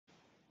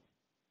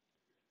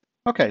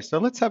Okay, so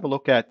let's have a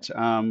look at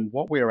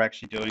what we are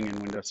actually doing in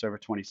Windows Server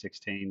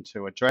 2016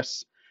 to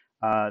address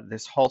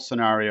this whole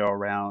scenario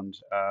around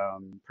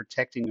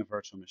protecting the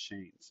virtual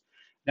machines.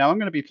 Now, I'm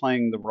going to be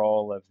playing the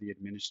role of the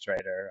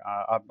administrator.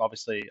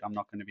 Obviously, I'm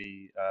not going to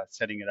be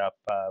setting it up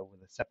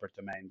with a separate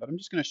domain, but I'm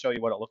just going to show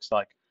you what it looks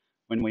like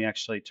when we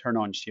actually turn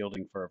on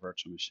shielding for a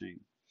virtual machine.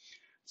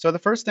 So the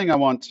first thing I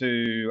want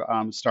to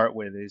start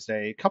with is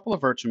a couple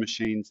of virtual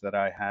machines that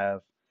I have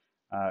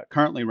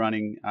currently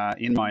running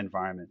in my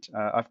environment.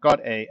 I've got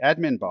a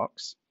admin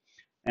box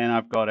and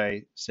I've got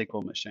a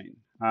SQL machine.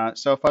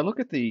 So if I look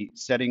at the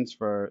settings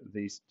for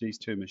these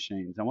two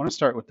machines, I want to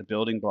start with the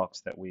building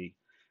blocks that we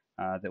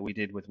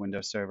did with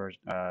Windows Server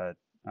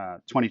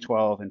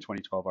 2012 and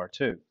 2012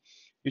 R2.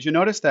 As you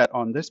notice that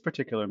on this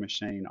particular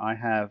machine, I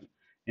have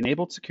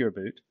enabled Secure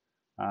Boot,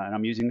 and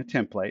I'm using the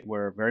template.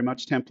 We're very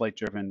much template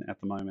driven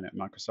at the moment at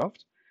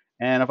Microsoft.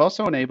 And I've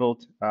also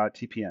enabled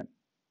TPM.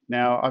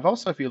 Now, I've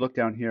also, if you look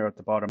down here at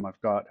the bottom, I've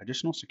got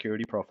additional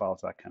security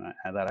profiles that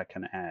I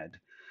can add.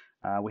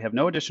 We have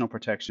no additional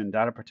protection,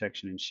 data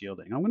protection, and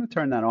shielding. I'm going to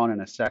turn that on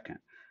in a second,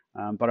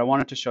 but I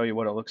wanted to show you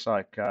what it looks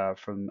like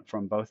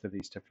from both of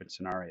these different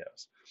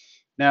scenarios.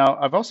 Now,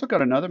 I've also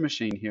got another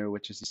machine here,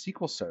 which is a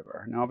SQL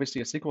server. Now, obviously,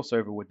 a SQL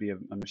server would be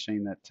a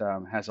machine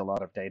that has a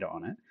lot of data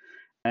on it.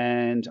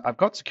 And I've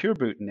got Secure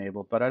Boot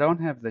enabled, but I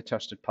don't have the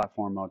Trusted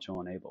Platform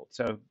module enabled.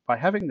 So by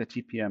having the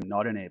TPM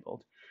not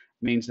enabled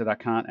means that I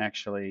can't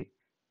actually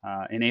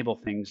enable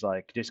things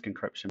like disk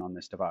encryption on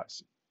this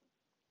device.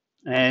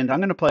 And I'm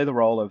going to play the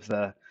role of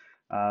the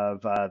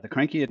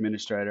cranky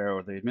administrator,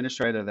 or the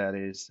administrator that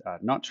is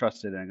not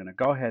trusted. And I'm going to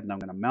go ahead and I'm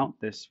going to mount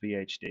this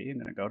VHD. I'm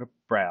going to go to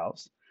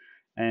Browse,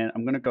 and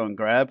I'm going to go and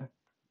grab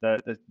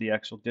the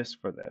actual disk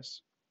for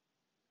this.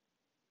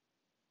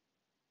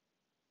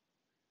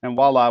 And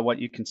voila, what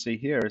you can see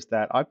here is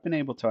that I've been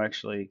able to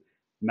actually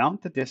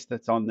mount the disk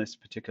that's on this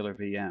particular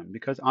VM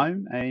because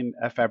I'm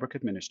a Fabric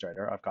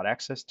administrator. I've got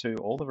access to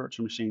all the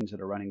virtual machines that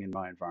are running in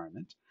my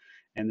environment,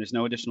 and there's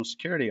no additional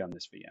security on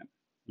this VM.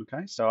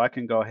 Okay, so I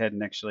can go ahead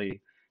and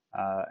actually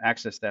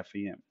access that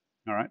VM.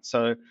 All right,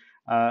 so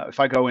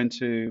if I go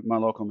into my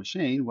local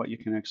machine, what you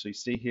can actually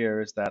see here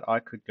is that I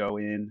could go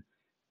in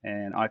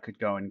and I could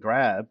go and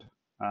grab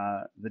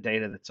the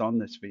data that's on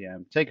this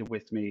VM, take it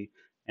with me,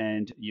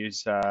 and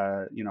use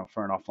for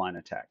an offline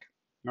attack.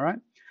 All right.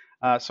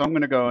 So I'm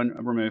going to go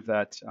and remove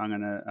that. I'm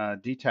going to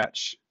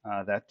detach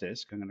that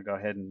disk. I'm going to go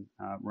ahead and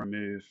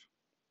remove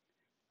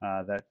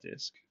that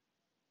disk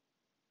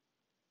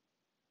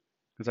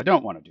because I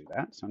don't want to do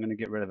that. So I'm going to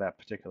get rid of that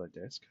particular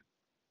disk.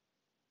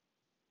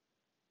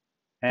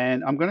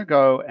 And I'm going to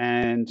go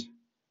and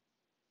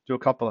do a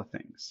couple of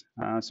things.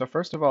 So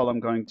first of all, I'm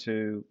going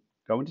to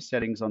go into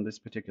settings on this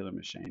particular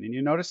machine. And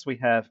you notice we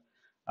have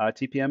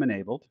TPM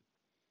enabled.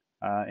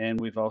 And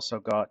we've also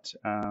got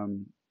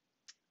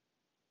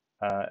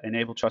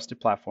enable trusted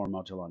platform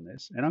module on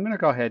this. And I'm going to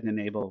go ahead and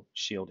enable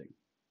shielding.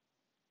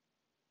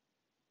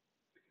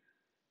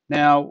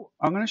 Now,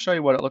 I'm going to show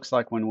you what it looks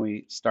like when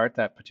we start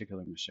that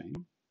particular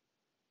machine.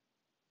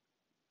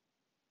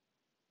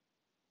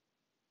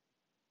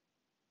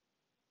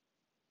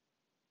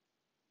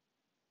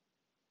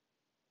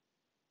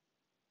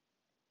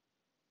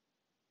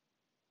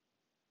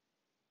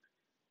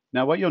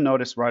 Now, what you'll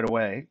notice right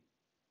away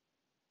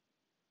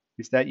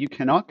is that you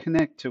cannot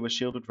connect to a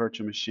shielded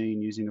virtual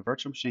machine using a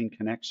virtual machine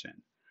connection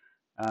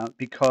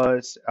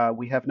because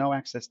we have no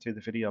access to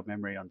the video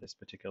memory on this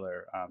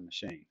particular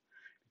machine.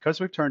 Because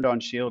we've turned on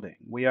shielding,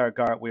 we are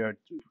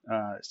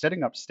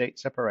setting up state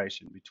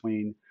separation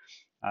between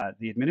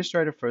the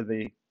administrator for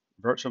the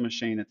virtual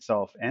machine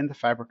itself and the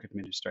Fabric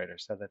administrator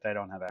so that they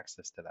don't have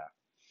access to that.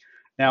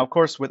 Now, of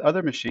course, with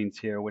other machines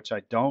here, which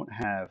I don't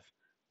have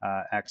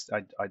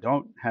I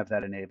don't have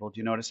that enabled,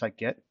 you notice I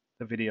get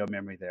the video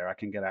memory there. I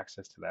can get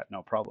access to that,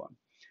 no problem.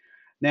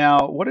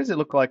 Now, what does it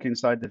look like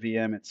inside the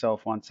VM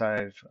itself once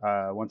I've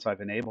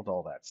enabled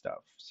all that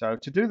stuff? So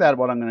to do that,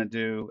 what I'm going to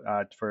do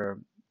for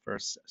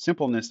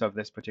simpleness of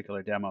this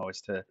particular demo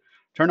is to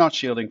turn on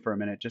shielding for a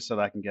minute, just so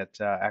that I can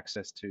get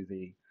access to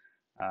the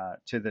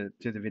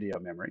video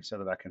memory, so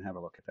that I can have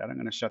a look at that. I'm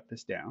going to shut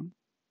this down.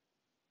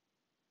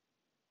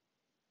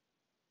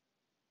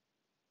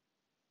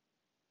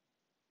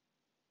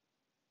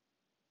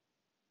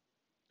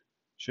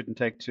 Shouldn't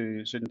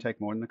take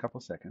more than a couple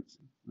seconds.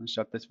 I'll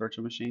shut this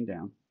virtual machine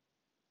down.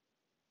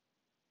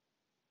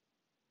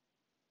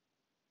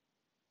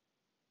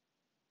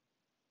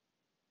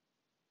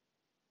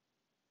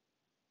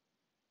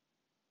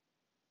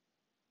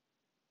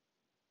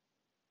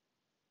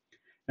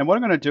 And what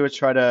I'm going to do is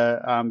try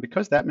to,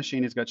 because that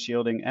machine has got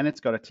shielding and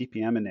it's got a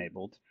TPM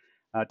enabled,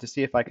 to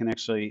see if I can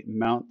actually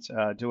mount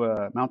an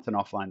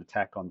offline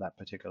attack on that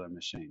particular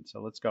machine.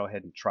 So let's go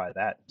ahead and try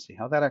that and see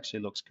how that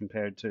actually looks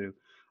compared to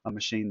a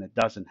machine that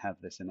doesn't have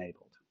this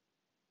enabled.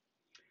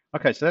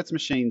 Okay, so that's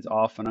machine's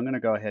off, and I'm going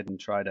to go ahead and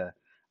try to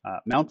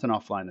mount an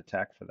offline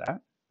attack for that.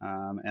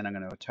 And I'm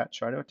going to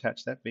try to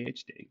attach that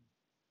VHD.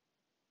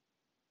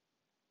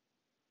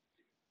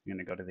 I'm going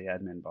to go to the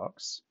admin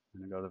box.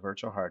 I'm going to go to the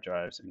virtual hard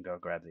drives and go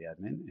grab the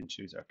admin and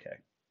choose OK.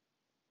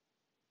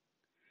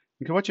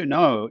 Okay, what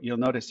you'll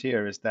notice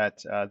here is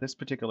that this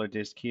particular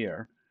disk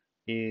here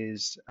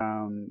is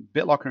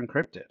BitLocker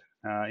encrypted.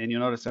 And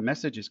you'll notice a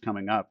message is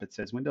coming up. It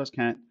says Windows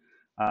can't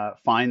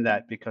find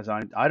that because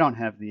I don't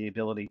have the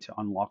ability to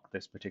unlock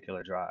this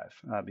particular drive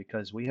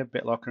because we have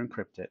BitLocker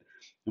encrypted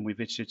and we've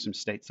issued some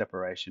state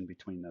separation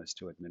between those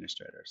two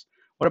administrators.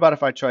 What about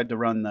if I tried to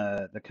run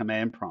the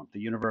command prompt, the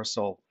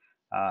universal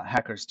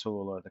hackers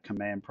tool or the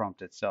command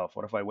prompt itself?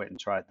 What if I went and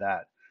tried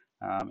that?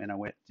 And I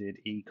did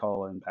E:\\.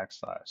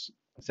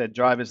 I said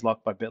drive is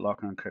locked by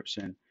BitLocker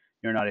encryption.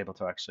 You're not able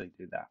to actually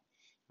do that.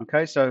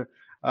 Okay, so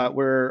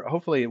we're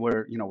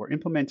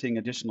implementing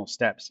additional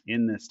steps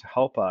in this to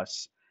help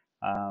us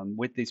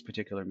with these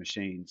particular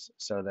machines,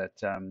 so that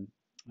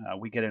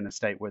we get in a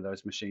state where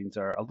those machines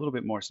are a little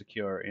bit more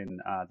secure in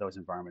those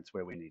environments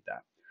where we need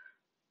that.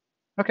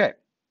 Okay,